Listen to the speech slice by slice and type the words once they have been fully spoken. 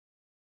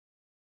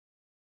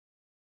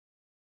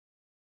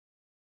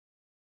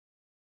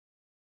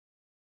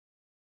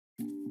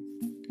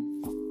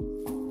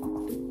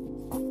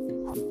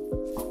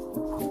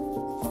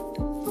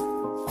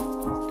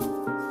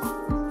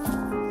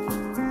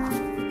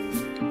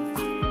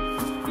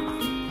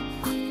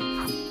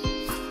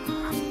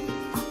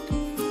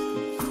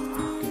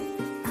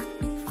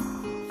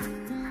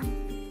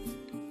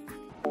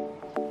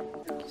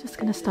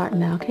gonna start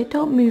now, okay?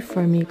 Don't move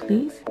for me,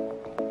 please.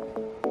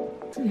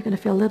 So you're gonna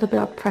feel a little bit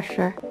of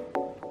pressure.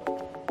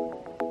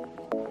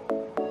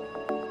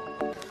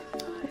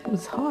 It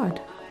was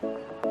hard.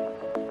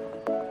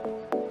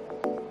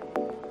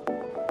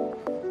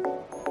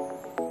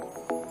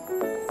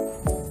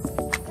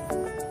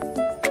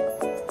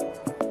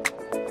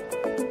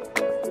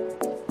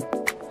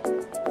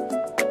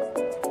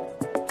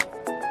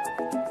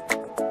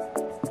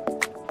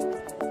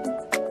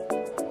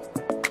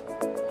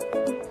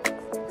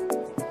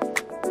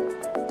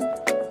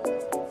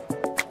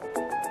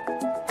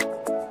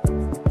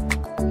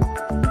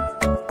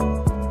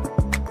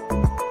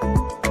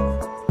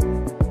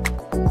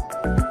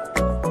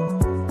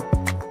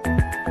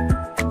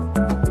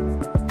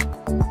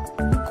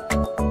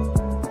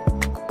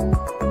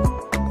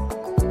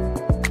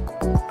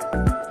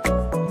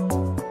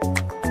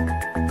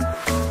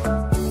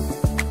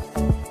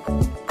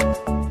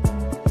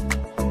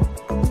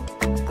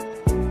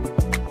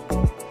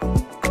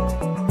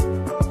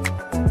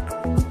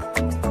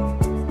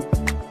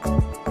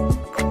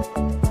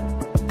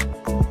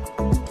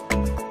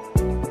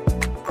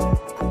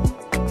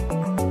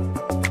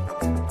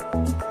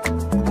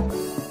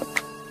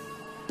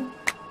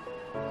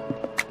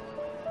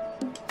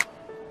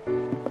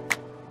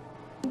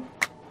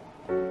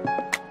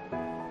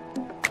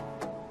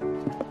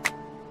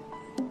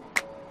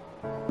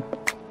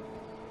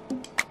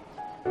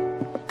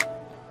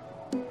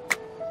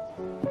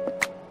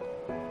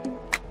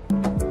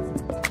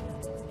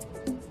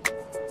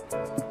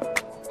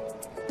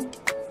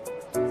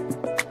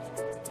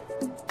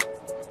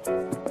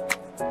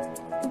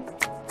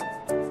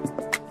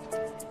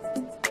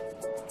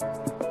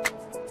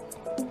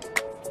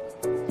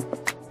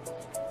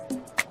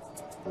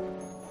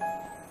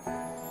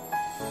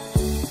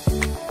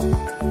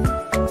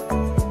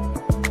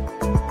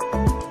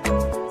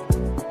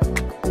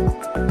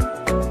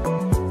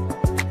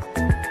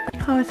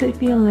 How is it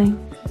feeling?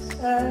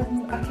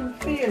 I can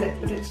feel it,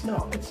 but it's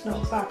not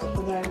bad at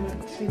the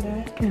moment, you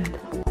know. Good.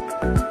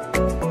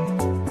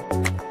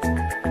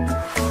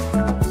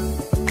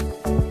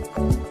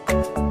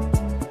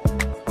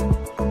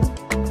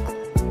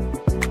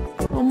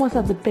 Almost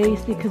at the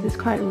base because it's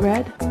quite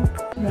red.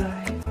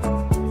 Right.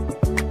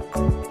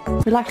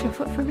 Relax your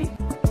foot for me.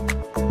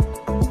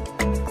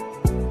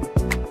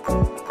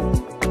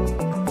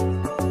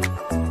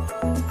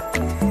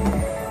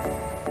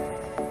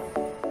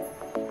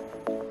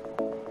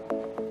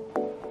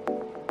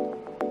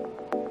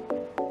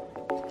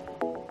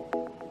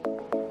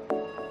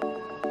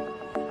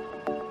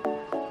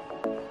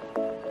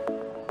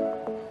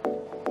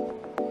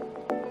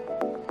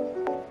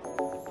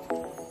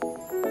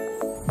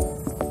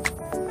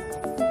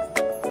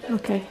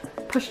 Okay,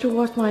 push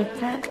towards my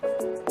hand.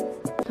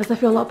 Does that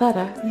feel a lot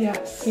better?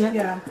 Yes.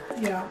 Yeah?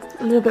 Yeah.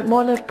 A little bit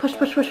more, like push,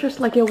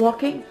 like you're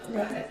walking.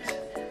 Right.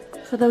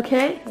 Is that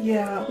okay?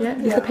 Yeah. Yeah?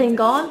 Is the pain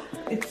gone?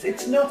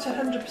 It's not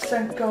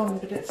 100% gone,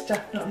 but it's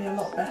definitely a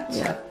lot better.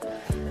 Yeah.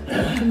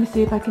 Let me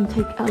see if I can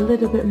take a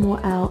little bit more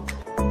out.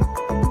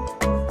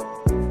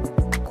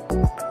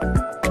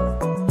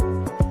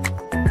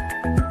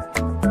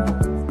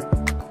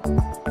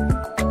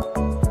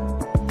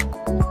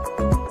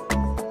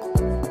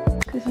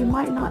 You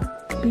might not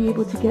be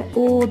able to get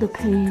all the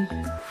pain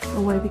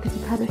away because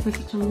you've had it for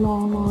such a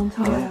long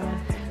time.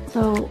 Yeah.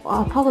 So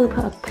I'll probably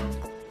put a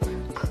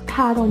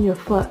pad on your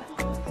foot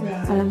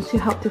to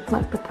help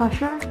deflect the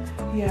pressure.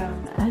 Yeah.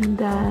 And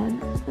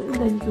then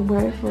you can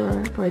wear it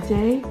for a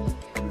day,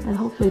 and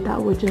hopefully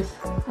that would just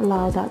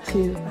allow that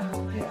to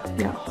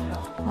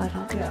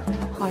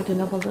harden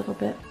up a little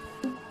bit.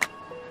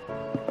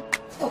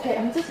 Okay,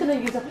 I'm just going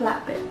to use a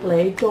flat bit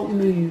blade. Don't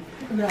move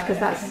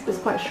because it's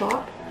quite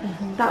sharp.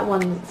 Mm-hmm. That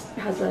one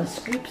has a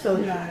scoop, so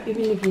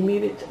even if you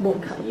move it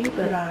won't cut you,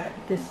 but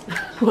this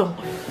will.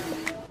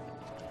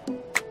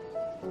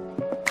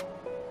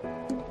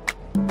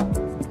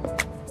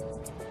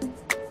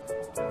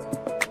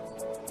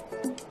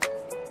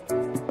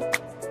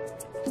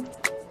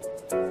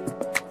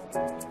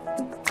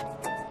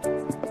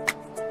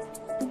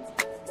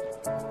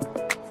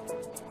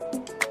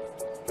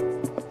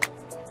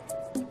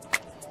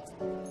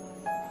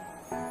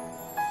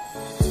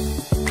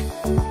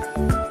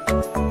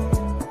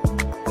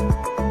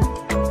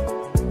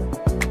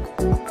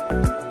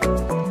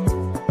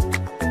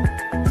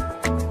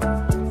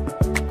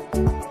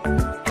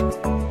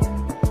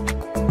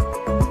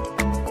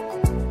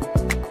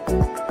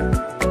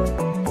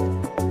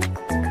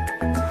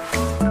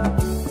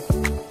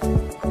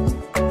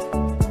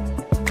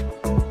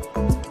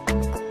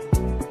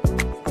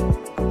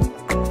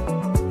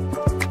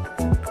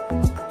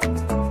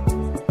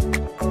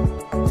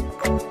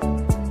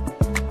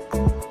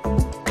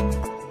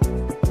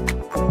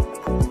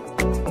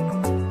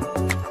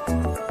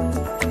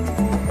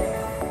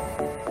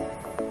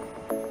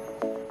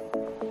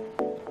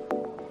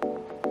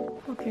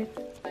 Okay.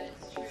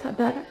 Is that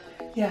better?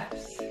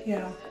 Yes.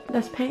 Yeah.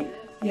 Less pain?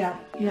 Yeah.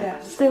 Yeah.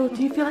 Still,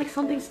 do you feel like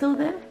something's still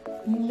there?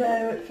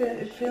 No,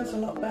 it feels a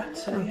lot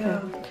better, Okay. yeah.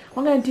 What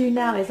I'm going to do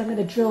now is I'm going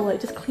to drill it,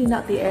 just clean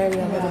up the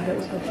area a little bit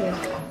with the drill.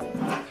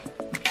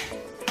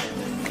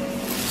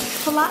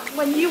 So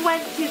when you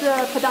went to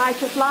the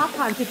podiatrist last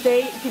time, did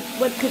they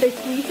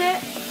squeeze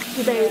it?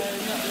 Did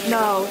they?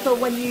 No. So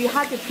when you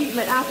had the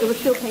treatment after, it was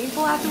still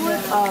painful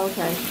afterwards? Yeah. Oh,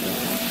 okay.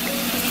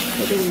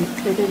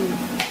 Yeah. They didn't,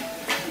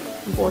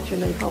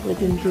 unfortunately, probably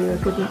didn't do a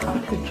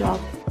good job.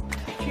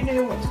 Do you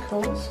know what's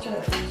caused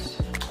it?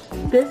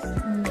 This?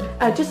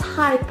 Just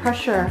high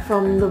pressure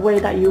from the way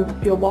that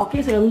you're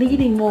walking, so you're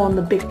leaning more on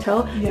the big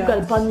toe. Yes. You've got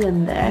a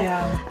bunion there.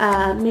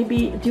 Yeah.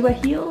 Maybe do you wear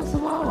heels a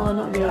lot or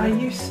not really? I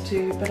used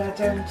to, but I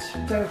don't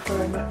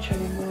very much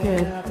anymore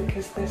now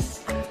because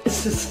this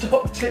has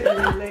stopped it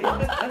really.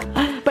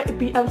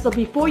 But so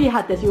before you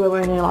had this, you were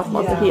wearing lots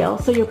of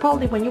heels. So you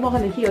probably, when you walk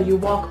on the heel, you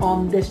walk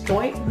on this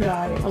joint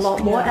a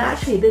lot more. Yes. And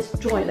actually, this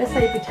joint, let's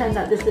say pretend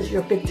that this is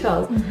your big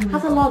toe,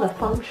 has a lot of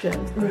function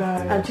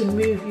to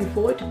move you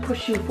forward, to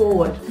push you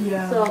forward.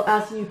 Yeah. So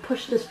as you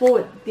push this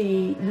forward,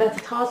 the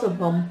metatarsal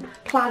bone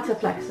plantar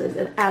flexors,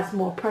 it adds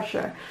more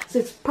pressure. So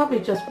it's probably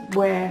just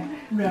wear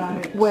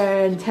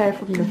and tear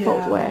from your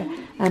footwear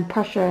and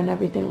pressure and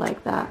everything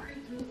like that.